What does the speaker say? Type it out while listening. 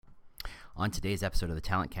On today's episode of the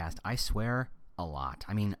Talent Cast, I swear a lot.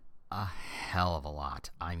 I mean, a hell of a lot.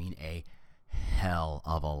 I mean, a hell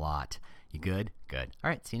of a lot. You good? Good. All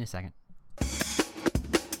right, see you in a second.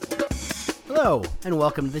 Hello, and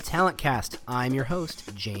welcome to the Talent Cast. I'm your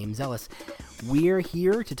host, James Ellis. We're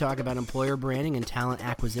here to talk about employer branding and talent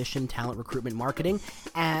acquisition, talent recruitment marketing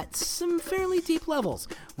at some fairly deep levels.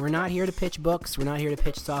 We're not here to pitch books. We're not here to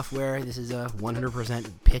pitch software. This is a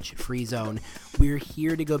 100% pitch-free zone. We're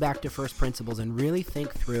here to go back to first principles and really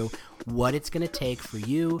think through what it's going to take for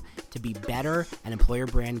you to be better at employer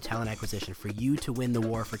brand and talent acquisition, for you to win the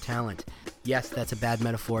war for talent. Yes, that's a bad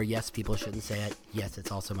metaphor. Yes, people shouldn't say it. Yes,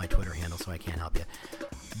 it's also my Twitter handle, so I can't help you.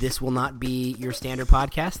 This will not be your standard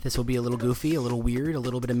podcast. This will be a little goofy, a little weird, a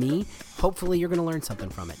little bit of me. Hopefully, you're going to learn something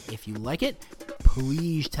from it. If you like it,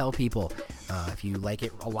 please tell people. If you like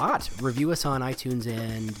it a lot, review us on iTunes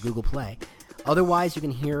and Google Play. Otherwise, you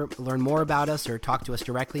can learn more about us or talk to us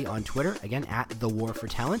directly on Twitter, again, at The War for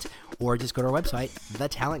Talent, or just go to our website,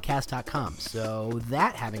 thetalentcast.com. So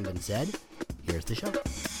that having been said, here's the show.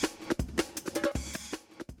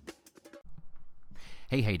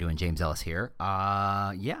 Hey, how you doing? James Ellis here.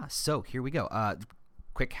 So here we go.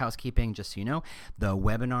 Quick housekeeping, just so you know, the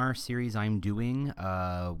webinar series I'm doing,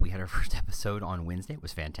 we had our first episode on Wednesday. It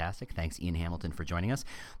was fantastic. Thanks, Ian Hamilton, for joining us.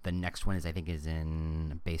 The next one is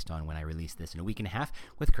based on when I release this, in a week and a half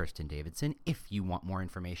with Kirsten Davidson. If you want more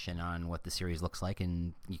information on what the series looks like,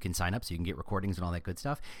 and you can sign up so you can get recordings and all that good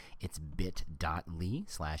stuff, it's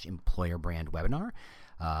bit.ly/employerbrandwebinar.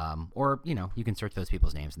 Or, you can search those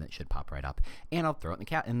people's names and that should pop right up. And I'll throw it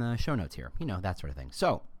in the show notes here, that sort of thing.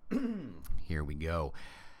 So here we go.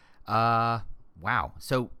 Wow.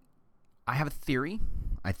 So I have a theory.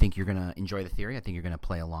 I think you're going to enjoy the theory. I think you're going to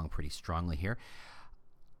play along pretty strongly here.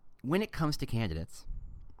 When it comes to candidates,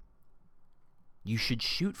 you should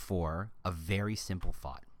shoot for a very simple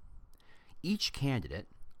thought. Each candidate,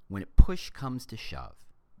 when push comes to shove,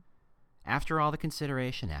 after all the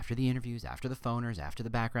consideration, after the interviews, after the phoners, after the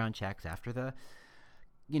background checks, after the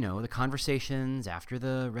conversations, after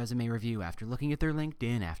the resume review, after looking at their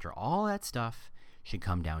LinkedIn, after all that stuff, should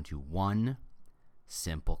come down to one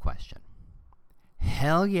simple question.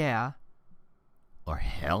 Hell yeah or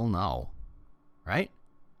hell no, right?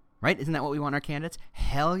 Right? Isn't that what we want our candidates?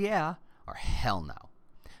 Hell yeah or hell no.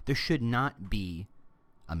 There should not be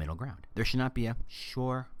a middle ground. There should not be a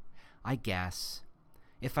sure, I guess,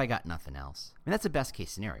 if I got nothing else. I mean, that's the best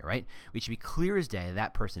case scenario, right? We should be clear as day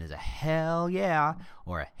that person is a hell yeah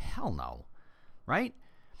or a hell no, right?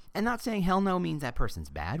 And not saying hell no means that person's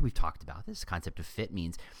bad. We've talked about this. The concept of fit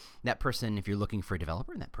means that person, if you're looking for a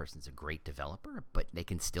developer, and that person's a great developer, but they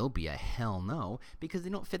can still be a hell no because they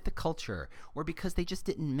don't fit the culture, or because they just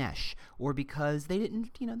didn't mesh, or because they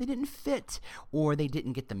didn't fit, or they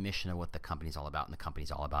didn't get the mission of what the company's all about, and the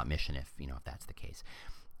company's all about mission if that's the case.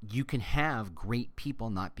 You can have great people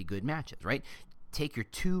not be good matches, right? Take your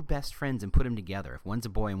two best friends and put them together. If one's a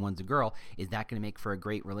boy and one's a girl, is that going to make for a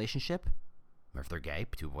great relationship? Or if they're gay,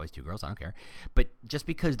 two boys, two girls, I don't care. But just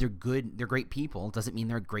because they're great people, doesn't mean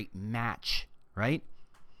they're a great match, right?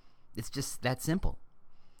 It's just that simple.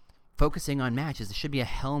 Focusing on matches, it should be a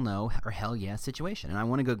hell no or hell yeah situation. And I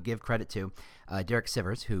want to go give credit to Derek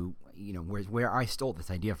Sivers, who, where I stole this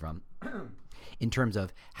idea from. In terms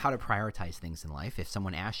of how to prioritize things in life. If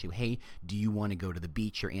someone asks you, hey, do you want to go to the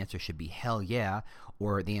beach? Your answer should be hell yeah,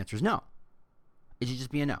 or the answer is no. It should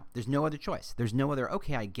just be a no. There's no other choice. There's no other,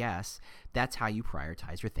 okay, I guess that's how you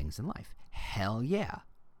prioritize your things in life. Hell yeah,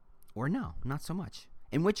 or no, not so much.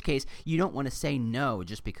 In which case, you don't want to say no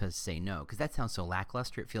just because say no, because that sounds so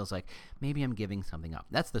lackluster. It feels like maybe I'm giving something up.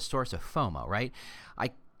 That's the source of FOMO, right?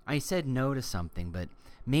 I said no to something, but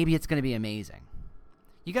maybe it's going to be amazing.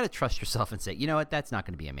 You got to trust yourself and say, you know what, that's not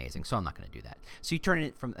going to be amazing, so I'm not going to do that. So you turn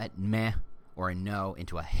it from that meh or a no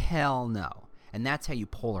into a hell no. And that's how you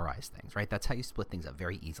polarize things, right? That's how you split things up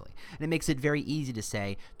very easily. And it makes it very easy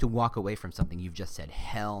to walk away from something you've just said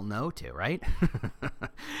hell no to, right?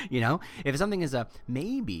 If something is a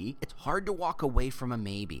maybe, it's hard to walk away from a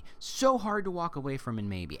maybe. So hard to walk away from a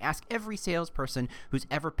maybe. Ask every salesperson who's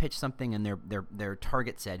ever pitched something and their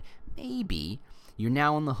target said maybe. You're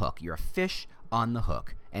now on the hook. You're a fish on the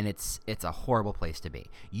hook, and it's a horrible place to be.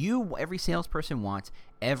 Every salesperson wants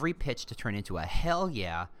every pitch to turn into a hell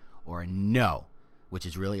yeah or a no, which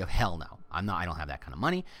is really a hell no. I don't have that kind of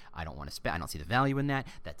money. I don't want to spend. I don't see the value in that.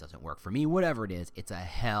 That doesn't work for me. Whatever it is, it's a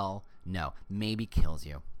hell no. Maybe kills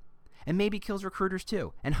you, and maybe kills recruiters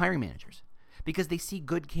too and hiring managers because they see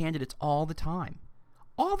good candidates all the time.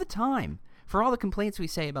 All the time. For all the complaints we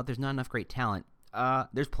say about there's not enough great talent,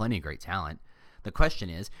 there's plenty of great talent. The question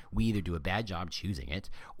is, we either do a bad job choosing it,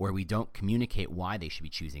 or we don't communicate why they should be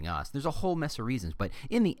choosing us. There's a whole mess of reasons, but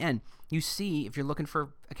in the end, you see, if you're looking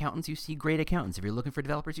for accountants, you see great accountants. If you're looking for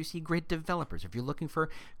developers, you see great developers. If you're looking for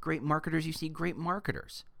great marketers, you see great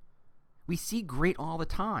marketers. We see great all the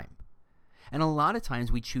time. And a lot of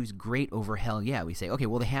times we choose great over hell yeah. We say, okay,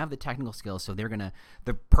 well, they have the technical skills, so they're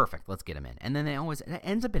perfect. Let's get them in. And then it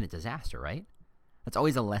ends up in a disaster, right? That's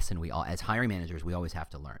always a lesson as hiring managers, we always have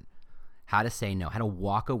to learn. How to say no, how to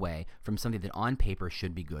walk away from something that on paper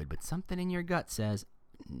should be good, but something in your gut says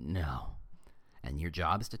no. And your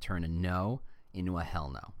job is to turn a no into a hell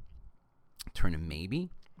no. Turn a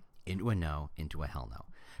maybe into a no into a hell no.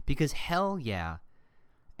 Because hell yeah,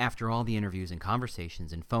 after all the interviews and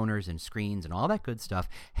conversations and phoners and screens and all that good stuff,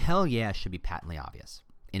 hell yeah should be patently obvious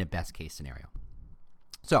in a best case scenario.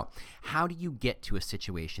 So how do you get to a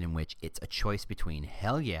situation in which it's a choice between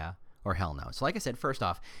hell yeah or hell no? So like I said, first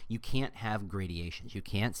off, you can't have gradations. You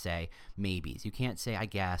can't say maybes. You can't say I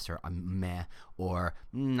guess or I'm meh or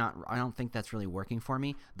not. I don't think that's really working for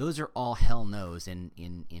me. Those are all hell no's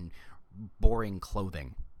in boring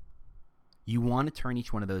clothing. You want to turn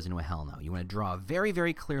each one of those into a hell no. You want to draw a very,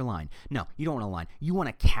 very clear line. No, you don't want a line. You want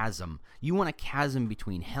a chasm. You want a chasm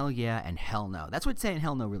between hell yeah and hell no. That's what saying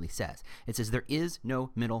hell no really says. It says there is no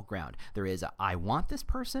middle ground. There is I want this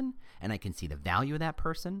person and I can see the value of that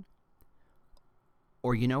person.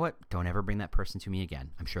 Or you know what? Don't ever bring that person to me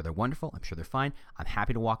again. I'm sure they're wonderful. I'm sure they're fine. I'm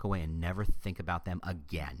happy to walk away and never think about them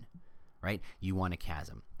again. Right? You want a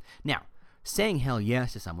chasm. Now, saying hell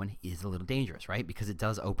yes to someone is a little dangerous, right? Because it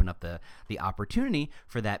does open up the opportunity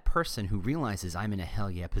for that person who realizes I'm in a hell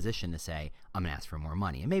yeah position to say, I'm going to ask for more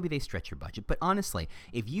money. And maybe they stretch your budget. But honestly,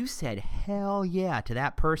 if you said hell yeah to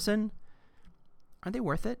that person, are they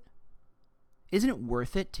worth it? Isn't it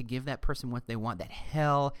worth it to give that person what they want? That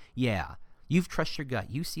hell yeah. You've trusted your gut.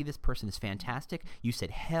 You see this person is fantastic. You said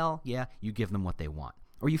hell yeah, you give them what they want.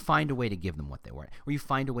 Or you find a way to give them what they want. Or you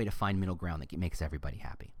find a way to find middle ground that makes everybody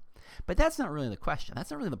happy. But that's not really the question.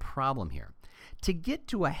 That's not really the problem here. To get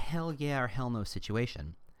to a hell yeah or hell no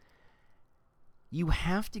situation, you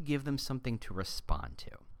have to give them something to respond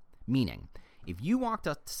to. Meaning, if you walked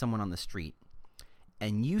up to someone on the street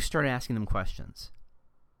and you started asking them questions,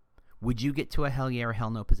 would you get to a hell yeah or hell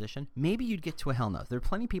no position? Maybe you'd get to a hell no. There are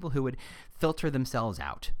plenty of people who would filter themselves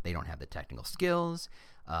out. They don't have the technical skills.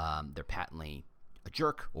 They're patently a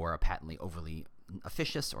jerk or a patently overly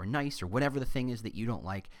officious or nice or whatever the thing is that you don't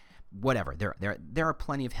like. Whatever. There are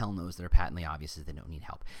plenty of hell no's that are patently obvious that they don't need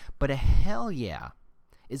help. But a hell yeah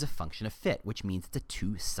is a function of fit, which means it's a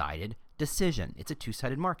two-sided decision. It's a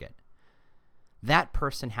two-sided market. That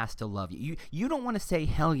person has to love you. You don't want to say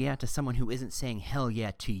hell yeah to someone who isn't saying hell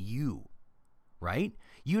yeah to you, right?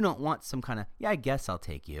 You don't want some kind of, yeah, I guess I'll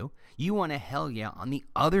take you. You want a hell yeah on the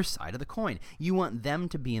other side of the coin. You want them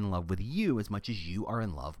to be in love with you as much as you are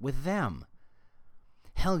in love with them.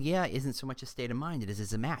 Hell yeah isn't so much a state of mind. It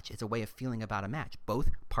is a match. It's a way of feeling about a match. Both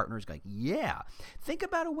partners go, yeah. Think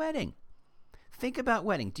about a wedding. Think about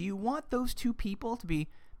wedding. Do you want those two people to be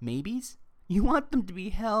maybes? You want them to be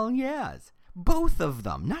hell yeahs. Both of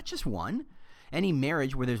them, not just one. Any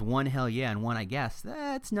marriage where there's one hell yeah and one I guess,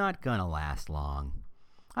 that's not going to last long.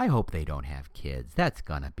 I hope they don't have kids. That's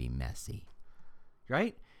going to be messy.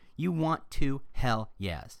 Right? You want two hell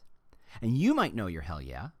yeahs. And you might know your hell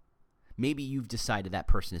yeah. Maybe you've decided that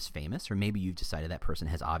person is famous, or maybe you've decided that person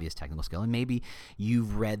has obvious technical skill, and maybe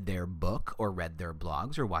you've read their book or read their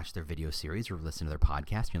blogs or watched their video series or listened to their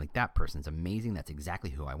podcast. And you're like, that person's amazing. That's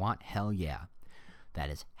exactly who I want. Hell yeah. That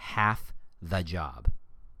is half the job.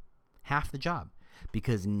 Half the job.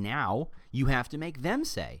 Because now you have to make them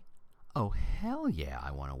say, oh, hell yeah,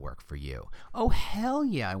 I want to work for you. Oh, hell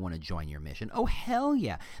yeah, I want to join your mission. Oh, hell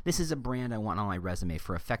yeah, this is a brand I want on my resume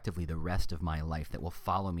for effectively the rest of my life that will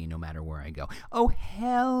follow me no matter where I go. Oh,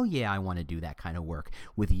 hell yeah, I want to do that kind of work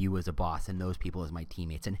with you as a boss and those people as my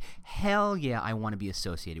teammates. And hell yeah, I want to be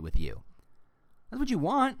associated with you. That's what you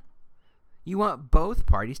want. You want both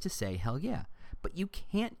parties to say hell yeah. But you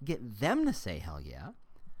can't get them to say hell yeah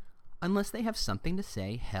unless they have something to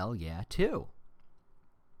say hell yeah to.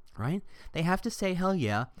 Right? They have to say hell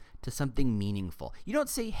yeah to something meaningful. You don't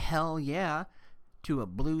say hell yeah to a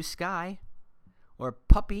blue sky or a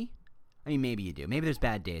puppy. I mean, maybe you do. Maybe there's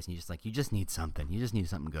bad days and you just need something. You just need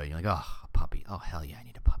something good. You're like, oh, a puppy. Oh, hell yeah, I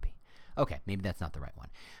need a puppy. Okay, maybe that's not the right one.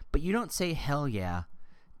 But you don't say hell yeah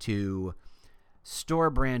to store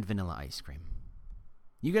brand vanilla ice cream.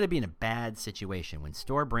 You got to be in a bad situation when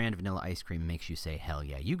store brand vanilla ice cream makes you say hell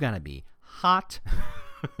yeah. You got to be hot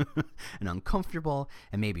and uncomfortable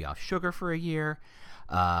and maybe off sugar for a year.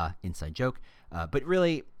 Inside joke. But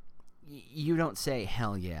really, You don't say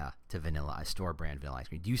hell yeah to vanilla, store brand vanilla ice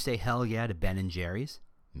cream. Do you say hell yeah to Ben and Jerry's?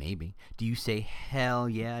 Maybe. Do you say hell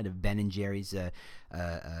yeah to Ben and Jerry's, the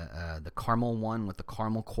caramel one with the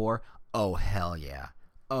caramel core? Oh, hell yeah.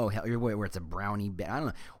 Oh, hell, where it's a brownie. I don't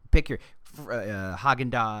know. Pick your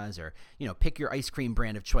Haagen-Dazs, or pick your ice cream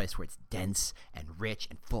brand of choice where it's dense and rich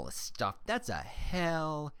and full of stuff. That's a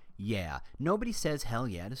hell yeah. Nobody says hell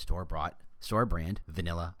yeah to store brand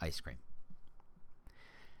vanilla ice cream.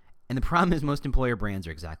 And the problem is most employer brands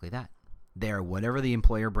are exactly that. They are whatever the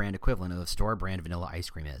employer brand equivalent of the store brand vanilla ice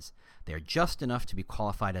cream is. They're just enough to be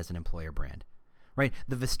qualified as an employer brand. Right?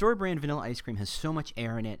 The store brand vanilla ice cream has so much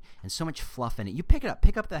air in it and so much fluff in it. You pick it up.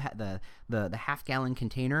 Pick up the half-gallon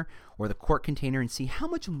container or the quart container and see how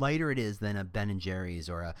much lighter it is than a Ben & Jerry's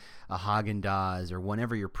or a Haagen-Dazs or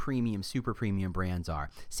whatever your premium, super premium brands are.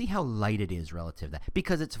 See how light it is relative to that,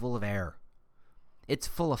 because it's full of air. It's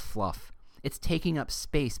full of fluff. It's taking up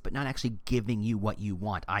space but not actually giving you what you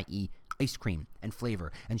want, i.e. ice cream and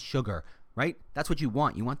flavor and sugar, right? That's what you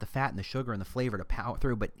want. You want the fat and the sugar and the flavor to power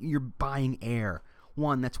through, but you're buying air.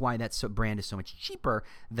 One, that's why that brand is so much cheaper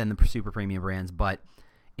than the super premium brands, but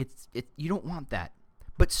you don't want that.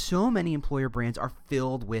 But so many employer brands are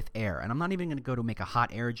filled with air, and I'm not even going to go to make a hot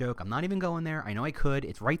air joke. I'm not even going there. I know I could.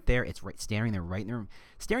 It's right there. It's right staring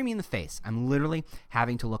me in the face. I'm literally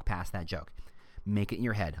having to look past that joke. Make it in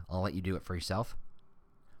your head. I'll let you do it for yourself.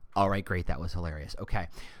 All right, great. That was hilarious. Okay.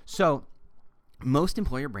 So most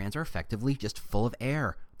employer brands are effectively just full of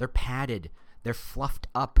air. They're padded. They're fluffed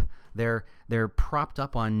up. They're propped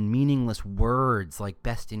up on meaningless words like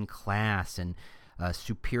best in class and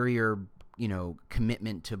superior,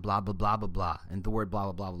 commitment to blah, blah, blah, blah, blah. And the word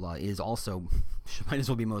blah, blah, blah, blah is also, might as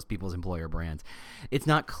well be most people's employer brands. It's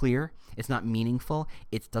not clear. It's not meaningful.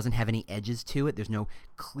 It doesn't have any edges to it. There's no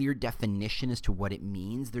clear definition as to what it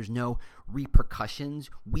means. There's no repercussions.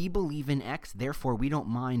 We believe in X, therefore we don't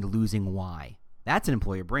mind losing Y. That's an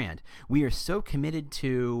employer brand. We are so committed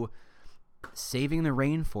to saving the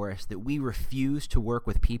rainforest that we refuse to work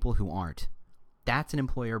with people who aren't. That's an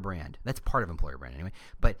employer brand. That's part of employer brand anyway.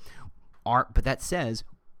 But that says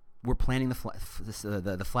we're planting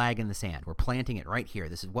the flag in the sand. We're planting it right here.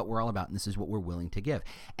 This is what we're all about, and this is what we're willing to give.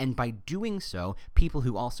 And by doing so, people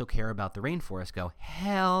who also care about the rainforest go,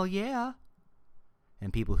 hell yeah.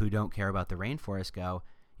 And people who don't care about the rainforest go,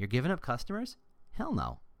 you're giving up customers? Hell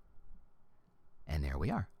no. And there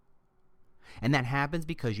we are. And that happens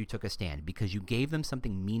because you took a stand, because you gave them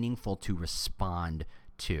something meaningful to respond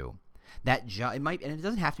to. It might, and it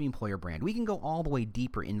doesn't have to be employer brand. We can go all the way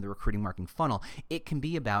deeper into the recruiting marketing funnel. It can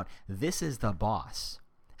be about, this is the boss,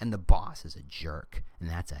 and the boss is a jerk, and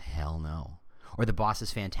that's a hell no. Or the boss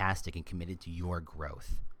is fantastic and committed to your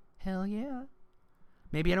growth. Hell yeah.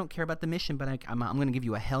 Maybe I don't care about the mission, but I'm going to give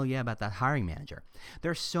you a hell yeah about that hiring manager.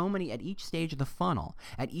 There are so many at each stage of the funnel,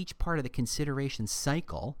 at each part of the consideration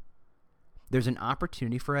cycle. There's an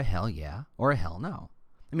opportunity for a hell yeah or a hell no.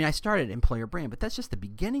 I mean, I started employer brand, but that's just the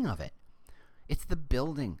beginning of it. It's the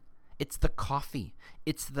building. It's the coffee.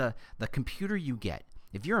 It's the computer you get.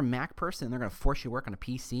 If you're a Mac person and they're going to force you to work on a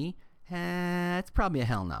PC, it's probably a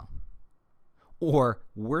hell no. Or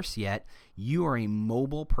worse yet, you are a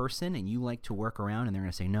mobile person and you like to work around, and they're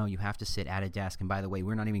going to say, no, you have to sit at a desk. And by the way,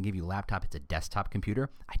 we're not even going to give you a laptop. It's a desktop computer.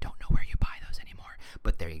 I don't know where you buy those anymore,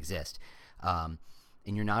 but they exist. And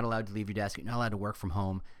you're not allowed to leave your desk. You're not allowed to work from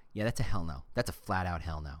home. Yeah, that's a hell no. That's a flat out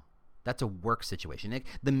hell no. That's a work situation.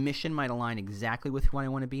 The mission might align exactly with who I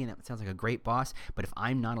want to be, and that sounds like a great boss. But if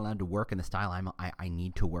I'm not allowed to work in the style I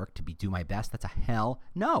need to work to do my best, that's a hell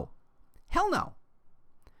no. Hell no.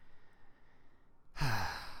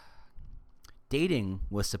 Dating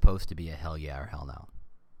was supposed to be a hell yeah or hell no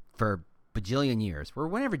for bajillion years, or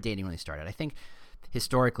whenever dating really started. I think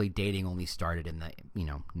historically dating only started in the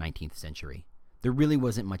 19th century. There really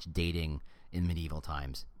wasn't much dating in medieval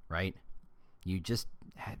times, right? You just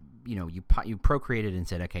had, you procreated and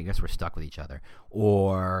said, okay, I guess we're stuck with each other.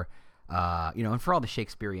 Or, and for all the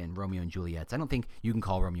Shakespearean Romeo and Juliets, I don't think you can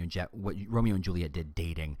call what Romeo and Juliet did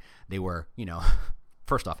dating. They were,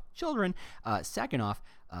 first off, children. Second off,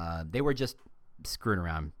 they were just screwing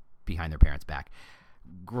around behind their parents' back.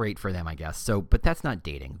 Great for them, I guess. But that's not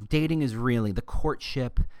dating. Dating is really the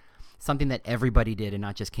courtship, something that everybody did and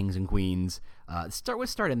not just kings and queens.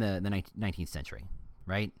 Started in the 19th century,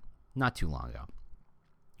 right? Not too long ago.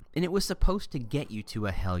 And it was supposed to get you to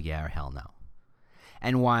a hell yeah or hell no.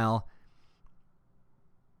 And while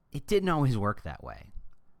it didn't always work that way,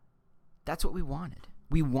 that's what we wanted.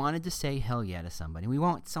 We wanted to say hell yeah to somebody. We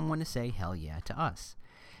want someone to say hell yeah to us.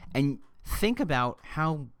 And think about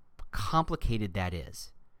how complicated that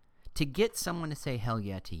is. To get someone to say hell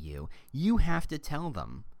yeah to you, you have to tell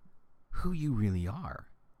them who you really are.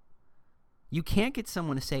 You can't get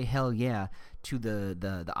someone to say hell yeah to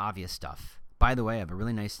the obvious stuff. By the way, I have a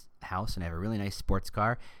really nice house and I have a really nice sports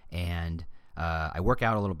car, and I work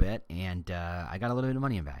out a little bit, and I got a little bit of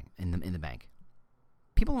money in the bank.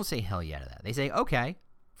 People don't say hell yeah to that. They say okay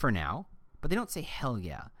for now, but they don't say hell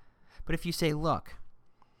yeah. But if you say, look,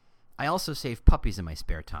 I also save puppies in my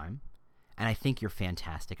spare time, and I think you're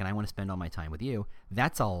fantastic, and I want to spend all my time with you,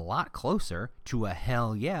 that's a lot closer to a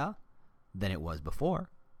hell yeah than it was before.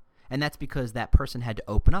 And that's because that person had to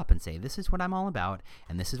open up and say, this is what I'm all about,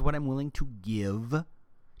 and this is what I'm willing to give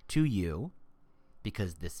to you,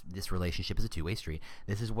 because this relationship is a two-way street.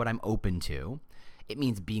 This is what I'm open to. It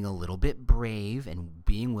means being a little bit brave and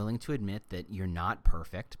being willing to admit that you're not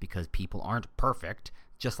perfect, because people aren't perfect,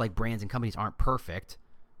 just like brands and companies aren't perfect,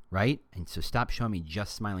 right? And so stop showing me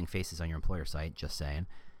just smiling faces on your employer site, just saying.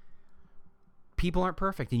 People aren't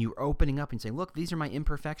perfect, and you're opening up and saying, look, these are my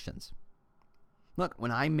imperfections. Look,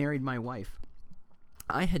 when I married my wife,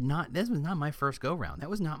 this was not my first go-round. That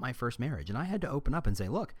was not my first marriage. And I had to open up and say,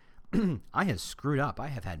 look, I have screwed up. I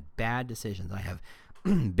have had bad decisions. I have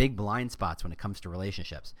big blind spots when it comes to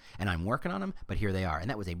relationships. And I'm working on them, but here they are. And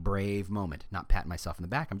that was a brave moment. Not patting myself in the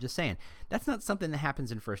back. I'm just saying, that's not something that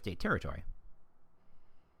happens in first date territory.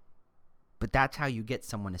 But that's how you get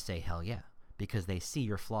someone to say hell yeah. Because they see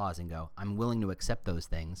your flaws and go, I'm willing to accept those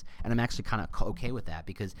things, and I'm actually kind of okay with that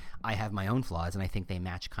because I have my own flaws and I think they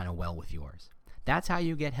match kind of well with yours. That's how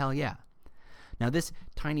you get hell yeah. Now, this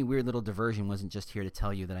tiny weird little diversion wasn't just here to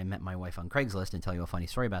tell you that I met my wife on Craigslist and tell you a funny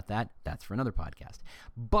story about that. That's for another podcast.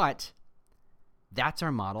 But that's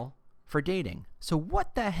our model for dating. So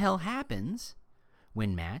what the hell happens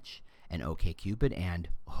when Match and OkCupid and,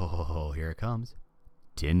 oh, here it comes,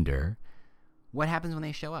 Tinder, what happens when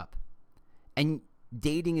they show up? And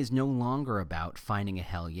dating is no longer about finding a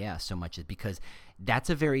hell yeah so much as because that's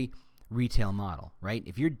a very retail model, right?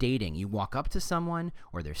 If you're dating, you walk up to someone,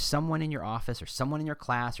 or there's someone in your office or someone in your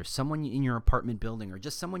class or someone in your apartment building or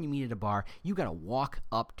just someone you meet at a bar, you got to walk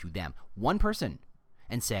up to them, one person,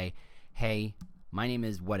 and say, hey, my name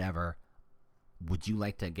is whatever. Would you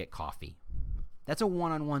like to get coffee? That's a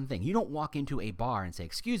one-on-one thing. You don't walk into a bar and say,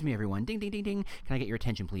 excuse me, everyone, ding, ding, ding, ding. Can I get your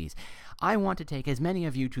attention, please? I want to take as many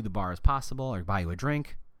of you to the bar as possible or buy you a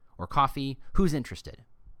drink or coffee. Who's interested?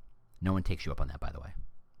 No one takes you up on that, by the way.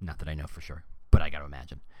 Not that I know for sure, but I got to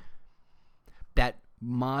imagine. That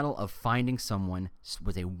model of finding someone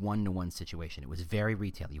was a one-to-one situation. It was very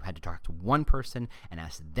retail. You had to talk to one person and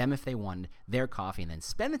ask them if they wanted their coffee and then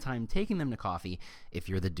spend the time taking them to coffee if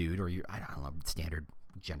you're the dude or you're, I don't know, standard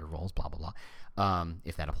gender roles, blah, blah, blah,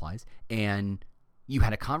 if that applies. And you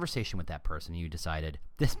had a conversation with that person and you decided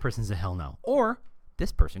this person's a hell no. Or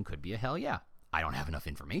this person could be a hell yeah. I don't have enough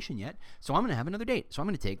information yet, so I'm going to have another date. So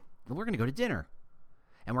we're going to go to dinner.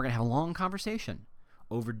 And we're going to have a long conversation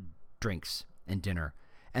over drinks and dinner.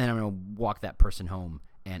 And then I'm going to walk that person home.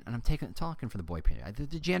 And I'm talking for the boy period.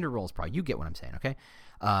 The gender roles probably. You get what I'm saying, okay?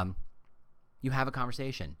 You have a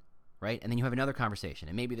conversation, right? And then you have another conversation.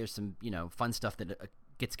 And maybe there's some, fun stuff that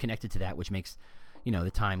gets connected to that, which makes,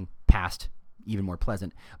 the time passed even more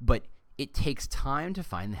pleasant. But it takes time to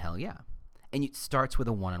find the hell yeah. And it starts with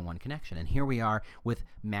a one-on-one connection. And here we are with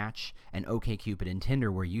Match and OkCupid and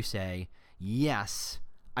Tinder where you say, yes,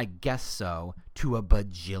 I guess so, to a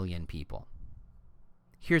bajillion people.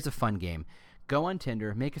 Here's a fun game. Go on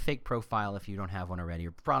Tinder, make a fake profile if you don't have one already,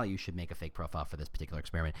 or probably you should make a fake profile for this particular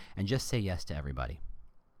experiment, and just say yes to everybody.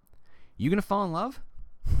 You going to fall in love?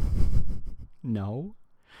 No.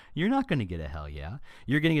 You're not going to get a hell yeah.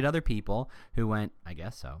 You're going to get other people who went, I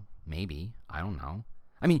guess so, maybe, I don't know.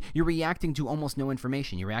 I mean, you're reacting to almost no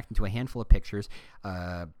information. You're reacting to a handful of pictures,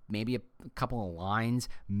 maybe a couple of lines,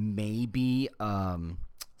 maybe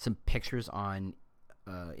some pictures on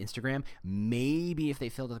Instagram, maybe if they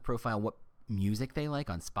filled out the profile what music they like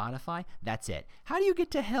on Spotify. That's it. How do you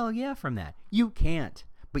get to hell yeah from that? You can't,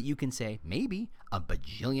 but you can say maybe a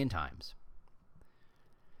bajillion times.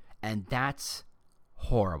 And that's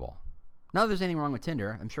horrible. Not that there's anything wrong with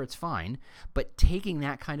Tinder. I'm sure it's fine. But taking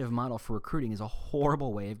that kind of model for recruiting is a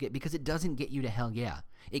horrible way of because it doesn't get you to hell yeah.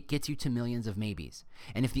 It gets you to millions of maybes.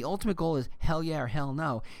 And if the ultimate goal is hell yeah or hell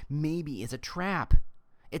no, maybe is a trap.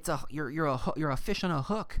 You're a fish on a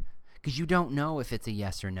hook because you don't know if it's a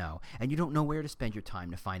yes or no, and you don't know where to spend your time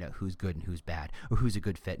to find out who's good and who's bad, or who's a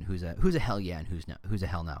good fit and who's a hell yeah and who's a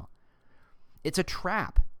hell no. It's a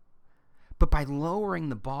trap. But by lowering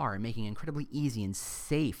the bar and making it incredibly easy and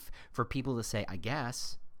safe for people to say, I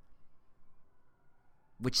guess,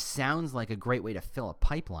 which sounds like a great way to fill a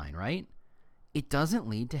pipeline, right? It doesn't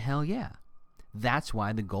lead to hell yeah. That's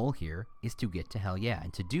why the goal here is to get to hell yeah.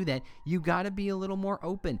 And to do that, you got to be a little more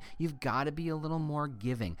open. You've got to be a little more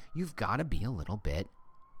giving. You've got to be a little bit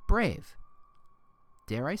brave.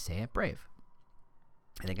 Dare I say it, brave.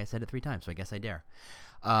 I think I said it 3 times, so I guess I dare.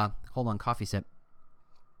 Hold on, coffee sip.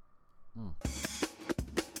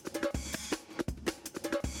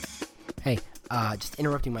 Hey, just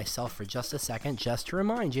interrupting myself for just a second, just to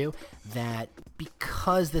remind you that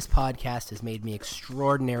because this podcast has made me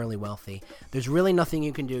extraordinarily wealthy, there's really nothing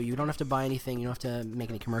you can do. You don't have to buy anything. You don't have to make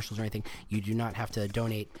any commercials or anything. You do not have to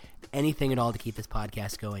donate anything at all to keep this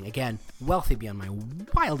podcast going. Again, wealthy beyond my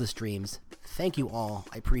wildest dreams. Thank you all.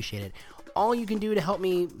 I appreciate it. All you can do to help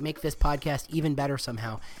me make this podcast even better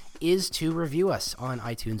somehow is to review us on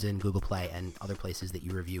iTunes and Google Play and other places that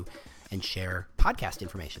you review and share podcast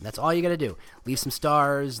information. That's all you got to do. Leave some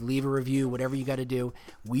stars, leave a review, whatever you got to do.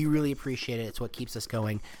 We really appreciate it. It's what keeps us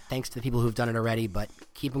going. Thanks to the people who've done it already, but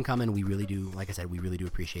keep them coming. We really do, like I said, we really do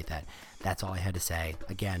appreciate that. That's all I had to say.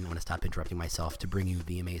 Again, I'm going to stop interrupting myself to bring you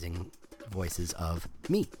the amazing voices of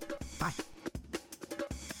me. Bye.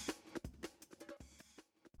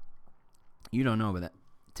 You don't know, but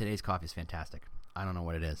today's coffee is fantastic. I don't know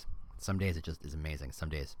what it is. Some days it just is amazing. Some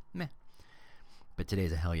days, meh. But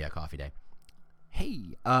today's a hell yeah coffee day.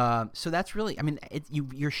 Hey, so that's really, I mean,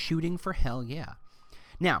 you're shooting for hell yeah.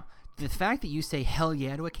 Now, the fact that you say hell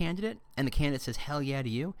yeah to a candidate and the candidate says hell yeah to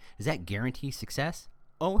you, does that guarantee success?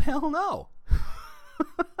 Oh, hell no.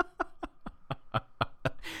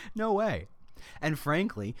 No way. And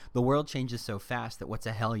frankly, the world changes so fast that what's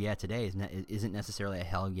a hell yeah today isn't necessarily a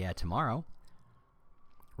hell yeah tomorrow.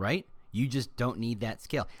 Right? You just don't need that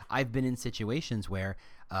skill. I've been in situations where,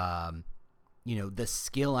 the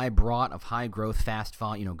skill I brought of high growth, fast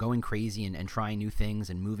fall, going crazy and trying new things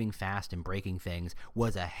and moving fast and breaking things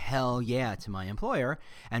was a hell yeah to my employer.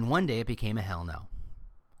 And one day it became a hell no.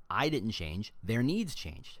 I didn't change. Their needs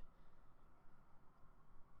changed.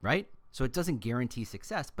 Right? So it doesn't guarantee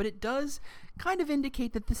success, but it does kind of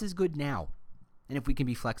indicate that this is good now. And if we can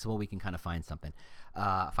be flexible, we can kind of find something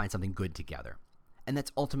good together. And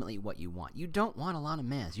that's ultimately what you want. You don't want a lot of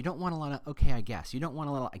mess. You don't want a lot of, okay, I guess. You don't want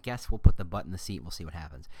a little, I guess we'll put the butt in the seat. We'll see what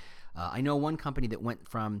happens. I know one company that went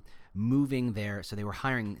from moving there, so they were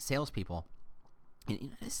hiring salespeople.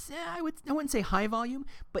 And I wouldn't say high volume,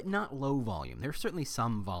 but not low volume. There's certainly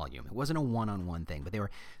some volume. It wasn't a one-on-one thing, but they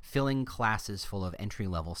were filling classes full of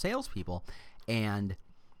entry-level salespeople. And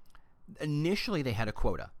initially they had a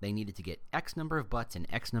quota. They needed to get X number of butts and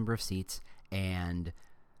X number of seats, and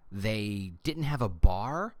they didn't have a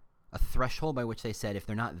bar, a threshold by which they said if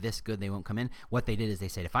they're not this good, they won't come in. What they did is they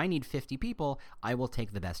said, if I need 50 people, I will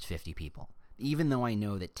take the best 50 people, even though I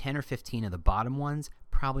know that 10 or 15 of the bottom ones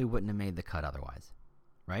probably wouldn't have made the cut otherwise,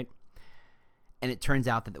 right? And it turns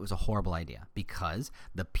out that it was a horrible idea because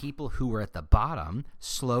the people who were at the bottom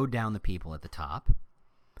slowed down the people at the top.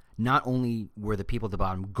 Not only were the people at the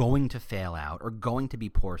bottom going to fail out or going to be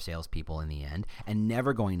poor salespeople in the end and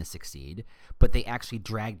never going to succeed, but they actually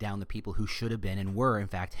dragged down the people who should have been and were, in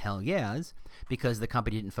fact, hell yes, because the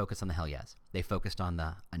company didn't focus on the hell yes. They focused on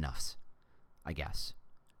the enoughs, I guess.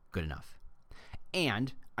 Good enough.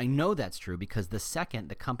 And I know that's true because the second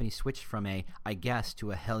the company switched from a I guess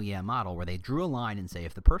to a hell yeah model where they drew a line and say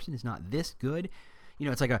if the person is not this good,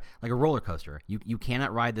 it's like a roller coaster. You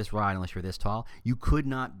cannot ride this ride unless you're this tall. You could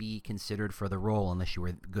not be considered for the role unless you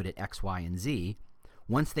were good at X, Y, and Z.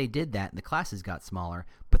 Once they did that, the classes got smaller,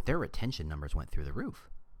 but their retention numbers went through the roof.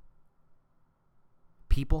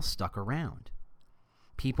 People stuck around.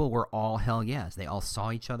 People were all hell yes. They all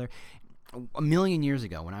saw each other. A million years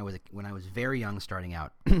ago, when I was very young starting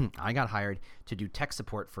out, I got hired to do tech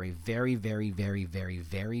support for a very, very, very, very,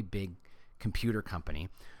 very big computer company.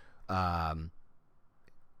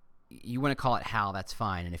 You want to call it HAL, that's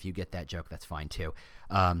fine. And if you get that joke, that's fine too.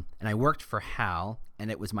 And I worked for HAL, and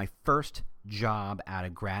it was my first job out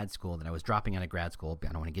of grad school that I was dropping out of grad school.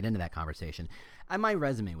 I don't want to get into that conversation. And my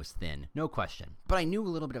resume was thin, no question. But I knew a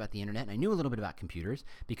little bit about the internet, and I knew a little bit about computers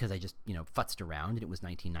because I just, futzed around. And it was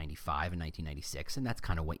 1995 and 1996, and that's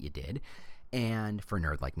kind of what you did. And for a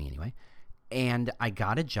nerd like me anyway. And I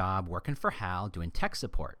got a job working for HAL doing tech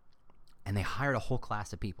support. And they hired a whole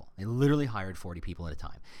class of people. They literally hired 40 people at a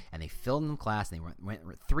time. And they filled in the class, and they went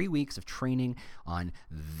 3 weeks of training on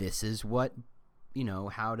this is what,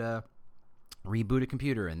 how to reboot a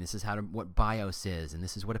computer, and this is what BIOS is, and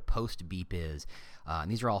this is what a post beep is.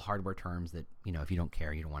 And these are all hardware terms that, if you don't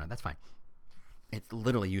care, you don't want to, that's fine. It's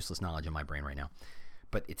literally useless knowledge in my brain right now,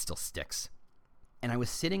 but it still sticks. And I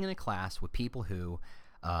was sitting in a class with people who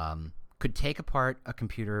could take apart a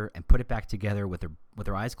computer and put it back together with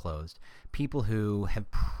their eyes closed, people who have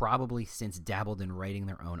probably since dabbled in writing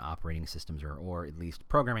their own operating systems or at least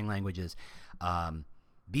programming languages.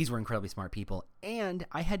 These were incredibly smart people. And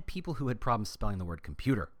I had people who had problems spelling the word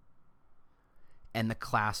computer. And the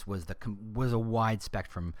class was a wide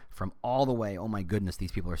spectrum from all the way, oh my goodness,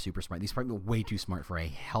 these people are super smart. These people are way too smart for a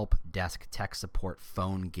help desk tech support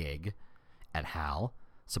phone gig at HAL,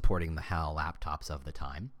 supporting the HAL laptops of the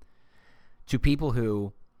time, to people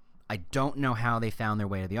who I don't know how they found their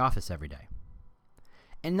way to the office every day.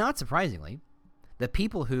 And not surprisingly, the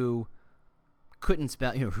people who couldn't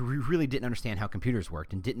spell, who really didn't understand how computers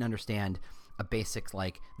worked and didn't understand a basics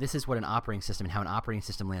like this is what an operating system and how an operating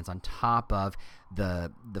system lands on top of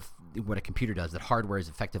the what a computer does, that hardware is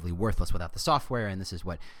effectively worthless without the software, and this is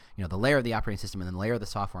what, the layer of the operating system and then the layer of the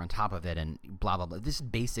software on top of it, and blah blah blah. This is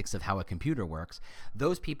basics of how a computer works.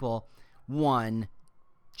 Those people, one,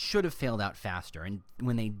 should have failed out faster, and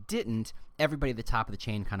when they didn't, everybody at the top of the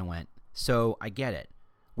chain kind of went, so I get it,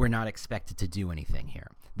 we're not expected to do anything here.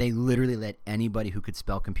 They literally let anybody who could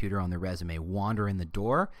spell computer on their resume wander in the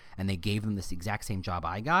door, and they gave them this exact same job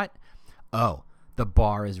I got. Oh, the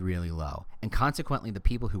bar is really low. And consequently, the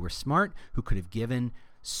people who were smart, who could have given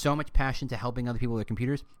so much passion to helping other people with their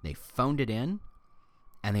computers, they phoned it in,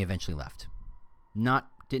 and they eventually left.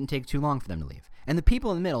 Didn't take too long for them to leave. And the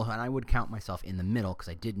people in the middle, and I would count myself in the middle because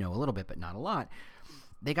I did know a little bit, but not a lot,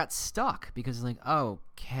 they got stuck because it's like,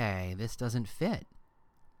 okay, this doesn't fit.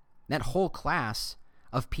 That whole class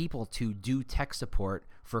of people to do tech support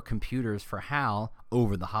for computers for HAL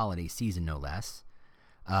over the holiday season, no less,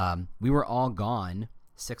 we were all gone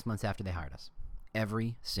 6 months after they hired us.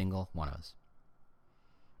 Every single one of us.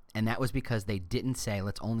 And that was because they didn't say,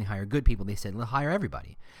 let's only hire good people. They said, let's hire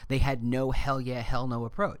everybody. They had no hell yeah, hell no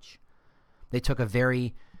approach. They took a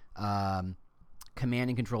very command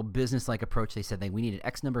and control business-like approach. They said we needed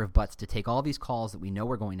X number of butts to take all these calls that we know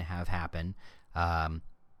we're going to have happen.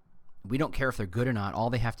 We don't care if they're good or not. All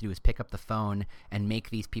they have to do is pick up the phone and make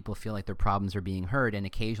these people feel like their problems are being heard, and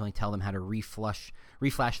occasionally tell them how to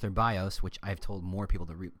reflash their BIOS, which I've told more people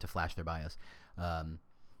to flash their BIOS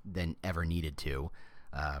than ever needed to.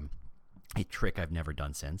 A trick I've never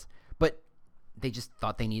done since. But they just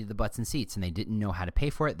thought they needed the butts and seats, and they didn't know how to pay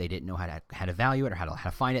for it. They didn't know how to value it or how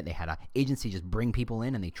to find it. They had an agency just bring people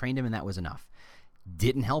in, and they trained them, and that was enough.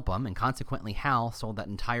 Didn't help them, and consequently HAL sold that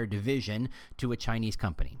entire division to a Chinese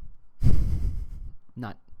company.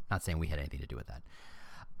 Not saying we had anything to do with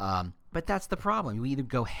that. But that's the problem. You either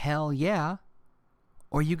go hell yeah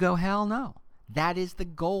or you go hell no. That is the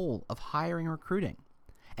goal of hiring and recruiting.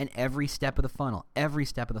 And every step of the funnel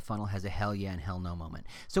has a hell yeah and hell no moment.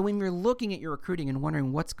 So when you're looking at your recruiting and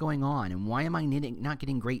wondering what's going on and why am I not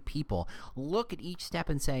getting great people, look at each step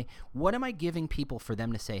and say, what am I giving people for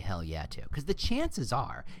them to say hell yeah to? Because the chances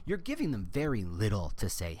are you're giving them very little to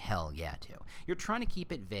say hell yeah to. You're trying to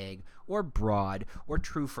keep it vague or broad or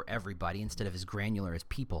true for everybody instead of as granular as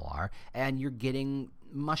people are, and you're getting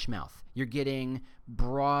mush mouth. You're getting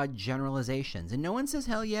broad generalizations, and no one says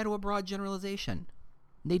hell yeah to a broad generalization.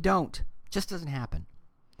 They don't. Just doesn't happen.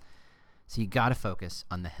 So you got to focus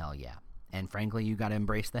on the hell yeah. And frankly, you got to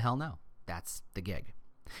embrace the hell no. That's the gig.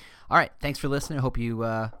 All right. Thanks for listening. I hope you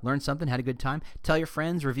learned something, had a good time. Tell your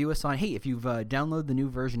friends, review us on, hey, if you've downloaded the new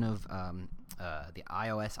version of the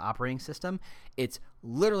iOS operating system, it's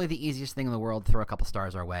literally the easiest thing in the world. Throw a couple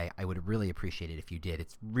stars our way. I would really appreciate it if you did.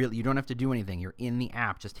 It's really, you don't have to do anything. You're in the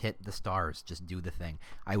app. Just hit the stars. Just do the thing.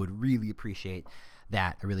 I would really appreciate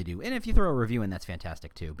that. I really do. And if you throw a review in, that's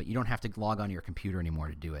fantastic too. But you don't have to log onto your computer anymore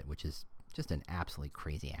to do it, which is just an absolutely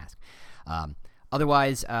crazy ask.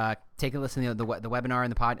 Otherwise, take a listen to the webinar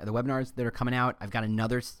and the webinars that are coming out. I've got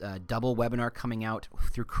another double webinar coming out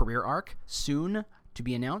through CareerArc soon to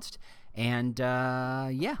be announced. And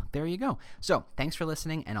yeah, there you go. So thanks for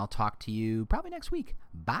listening, and I'll talk to you probably next week.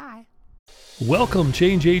 Bye. Welcome,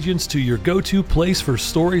 change agents, to your go-to place for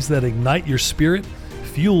stories that ignite your spirit,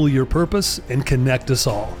 fuel your purpose, and connect us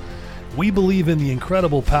all. We believe in the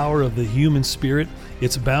incredible power of the human spirit,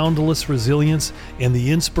 its boundless resilience, and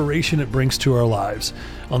the inspiration it brings to our lives.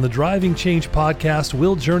 On the Driving Change podcast,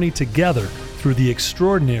 we'll journey together through the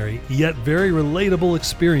extraordinary yet very relatable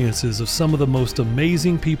experiences of some of the most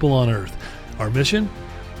amazing people on earth. Our mission?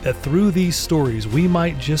 That through these stories, we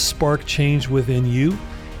might just spark change within you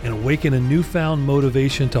and awaken a newfound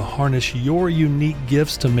motivation to harness your unique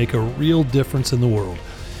gifts to make a real difference in the world.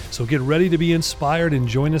 So get ready to be inspired and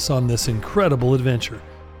join us on this incredible adventure.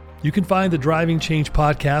 You can find the Driving Change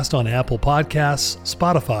podcast on Apple Podcasts,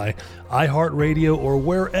 Spotify, iHeartRadio, or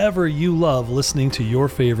wherever you love listening to your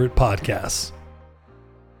favorite podcasts.